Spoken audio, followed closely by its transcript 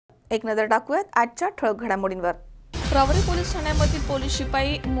एक नजर टाकूयात आजच्या ठळक घडामोडींवर। रावरी पोलीस ठाण्यामधील पोलीस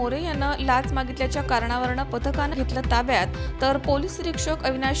शिपाई मोरे यांना लाच मागितल्याच्या कारणावरून पथकाने घेतलं ताब्यात, तर पोलीस निरीक्षक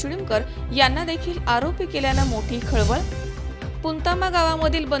अविनाश शिळीमकर यांना देखील आरोपी केल्यानं मोठी खळबळ। पुंतामा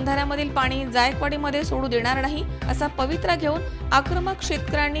गावामधील बंधाऱ्यामधील पाणी जायकवाडीमध्ये सोडू देणार नाही असा पवित्रा घेऊन आक्रमक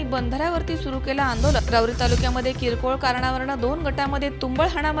शेतकऱ्यांनी बंधाऱ्यावरती सुरू केलं आंदोलन। रावरी तालुक्यामध्ये किरकोळ कारणावरून 2 गटामध्ये तुंबळ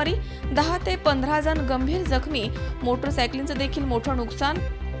हाणामारी, 10 ते 15 जण गंभीर जखमी, मोटरसायकलींचं देखील मोठं नुकसान।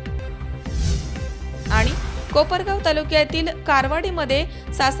 आणि कोपरगाव तालुक्यातील कारवाडीमध्ये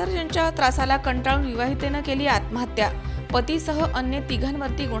सासरच्यांच्या त्रासाला कंटाळून विवाहितेनं केली आत्महत्या, पतीसह अन्य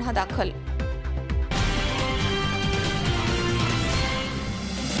 3घांवरती गुन्हा दाखल।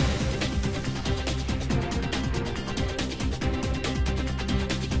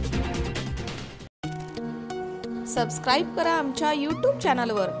 सबस्क्राइब करा आमच्या YouTube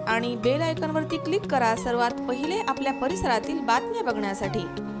चॅनलवर आणि बेल आयकॉनवरती क्लिक करा सर्वात पहिले आपल्या परिसरातील बातम्या बघण्यासाठी।